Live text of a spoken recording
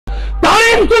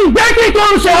तुम बेटी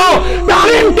कौन से हो?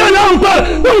 तालीम के नाम पर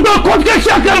तुम तो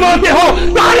खुदकशियां करवाते हो,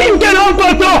 तालीम के नाम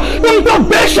पर तो तुम तो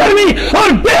बेशर्मी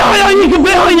और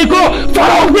बेहयाई को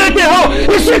फरोग देते हो,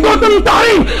 इसी को तुम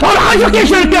तालीम और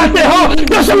एजुकेशन कहते हो।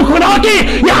 कसम खुदा की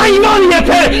यह ईमानियत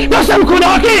है, कसम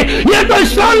खुदा की ये तो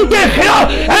इस्लाम के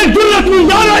खिलाफ एक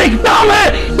जुर्रतमंदाना इक़दाम है।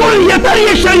 कोई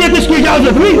ये शरीयत इसकी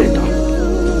इजाजत नहीं देता।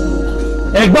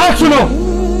 एक बात सुनो,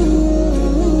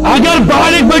 अगर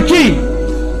बालिग बच्ची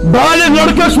बालिग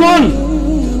लड़कस वोन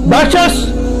बचस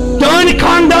चान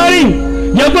खानदारी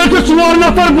यपर चोर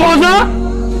नफर बोजा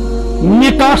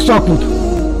निकाह सपूत,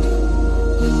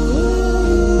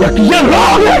 ये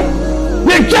लोग हैं,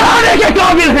 ये चलाने के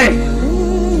काबिल हैं,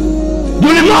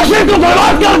 जिन्हें माशरे को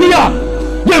बर्बाद कर दिया,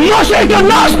 ये माशरे का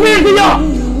नाश पीट दिया।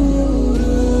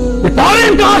 ये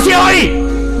तालीम कहां से आई?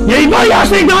 ये वही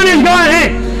असली दानिशगाह है,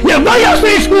 ये वही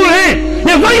असली स्कूल है,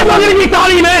 ये वही मगरबी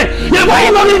तालीम है, ये वही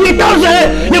मगरबी तर्ज है,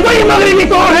 ये वही मगरबी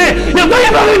तौर है, ये वही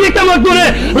मगरबी तमद्दुन है।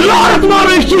 लानत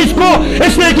मारो इस चीज को,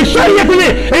 इसलिए कि शरीयत ने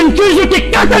इन चीजों की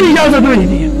कतई इजाजत नहीं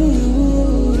दी है।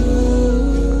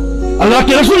 अल्लाह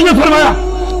के रसूल ने फरमाया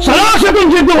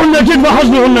सलासतुन जिद्दुहुन्ना जिद्द व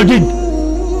हज़्नुहुन्ना जिद्द,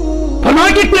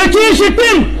 फरमाया कि तेचीन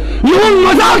शितिन यूं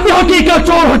मजाक की हकीकत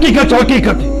चोर हकीकत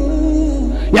हकीकत,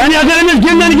 यानी अगर हम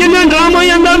गिंदन ड्रामा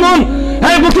अंदर मोम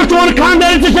है वो चोर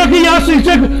खानदार ये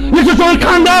चोर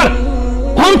खानदार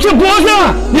हम बोझा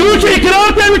ये इकरार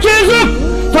तम चीज,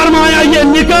 फरमाया ये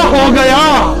निकाह हो गया।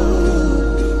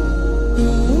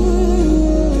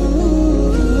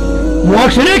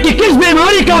 मुआशरे की किस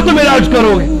बीमारी का तुम इलाज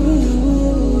करोगे?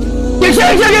 किस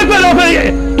एक जगह पर रहोगे?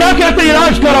 क्या कहते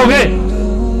इलाज करोगे?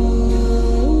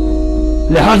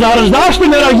 लिहाजा अर्जदाश्त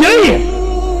मेरा यही है,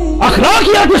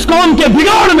 अखलाकियात इस कौम के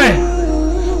बिगाड़ में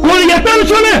कोई यतन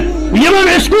सुने यमन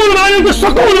स्कूल वाले तो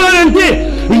स्कूल वाले थे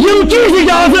यम चीज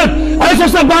इजाजत ऐसे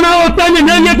सब बना होता है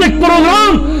नवियतिक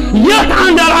प्रोग्राम यथ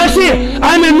अंदर ऐसे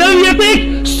हमें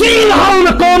नवियतिक सीन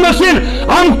हाउन कौम सिन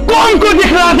हम कौम को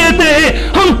दिखला देते हैं,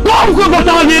 हम कौम को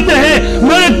बता देते हैं।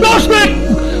 मेरे दोस्तों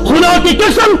खुदा की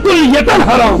कसम कुल यतन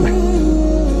हराम है।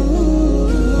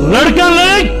 लड़का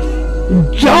लेग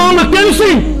जाम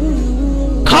कैंसिंग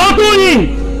खातूनी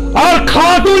और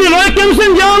खातूनी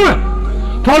कैंसिंग जाम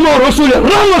फरमो रसूल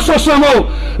रमो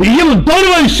यम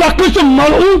दोनों शख्स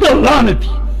मलऊन तो लानती।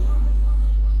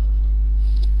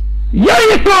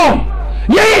 यही कौम,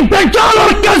 यही दज्जाल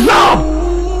और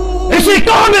कज़्ज़ाब इसी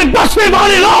कौम में बसने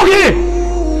वाले लोग हैं।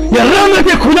 ये रहमत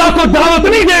खुदा को दावत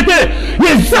नहीं देते,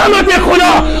 ये ज़हमत खुदा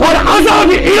और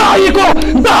अज़ाब इलाही को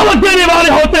दावत देने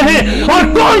वाले होते हैं। और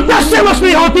कौन कैसे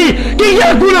मसली होती कि ये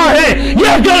गुनाह है,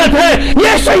 ये गलत है,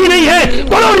 ये सही नहीं है।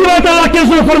 अल्लाह के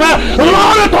रसूल फरमाया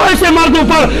लानत हो ऐसे मर्दों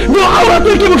पर जो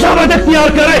औरतों की मुशाबहत इख्तियार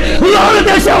करे, लानत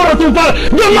ऐसे औरतों पर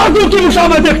जो मर्दों की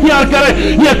मुशाबहत इख्तियार करे।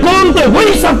 ये कौम तो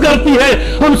वही सब करती है।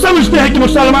 हम समझते हैं कि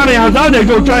मुसलमान आजाद है,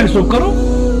 जो चाहे सो करो,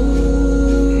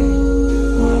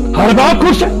 हर बात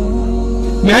खुश है।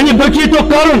 मैंने बची तो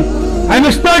करुन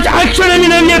अमिस तज एक्शन अमी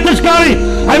नवियत करी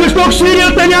अमिस तो सीरियल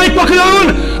तन आई पकड़ाउन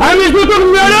अमिस तो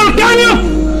मेडल कान्यो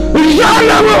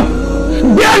जानमो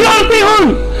बेगलती हूं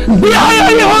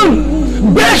बेहयाई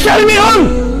हूं बेशर्मी हूं।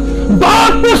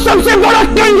 बात तो सबसे बड़ा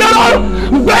कंजर और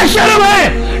बेशर्म है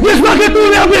जिस वक्त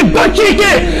तूने अपने बच्ची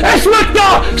के इस्मत का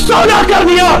सौदा कर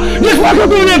दिया, जिस वक्त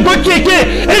तूने बच्चे के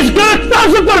इस गलत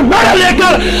तर्ज पर मेडल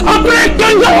लेकर अपने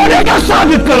कंजर होने का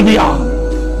साबित कर दिया।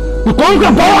 तो कौन का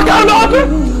बावकार बाप है?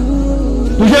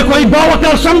 तुझे कोई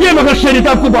बावकार समझे मगर शरीयत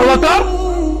आपको बावकार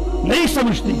नहीं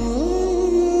समझती।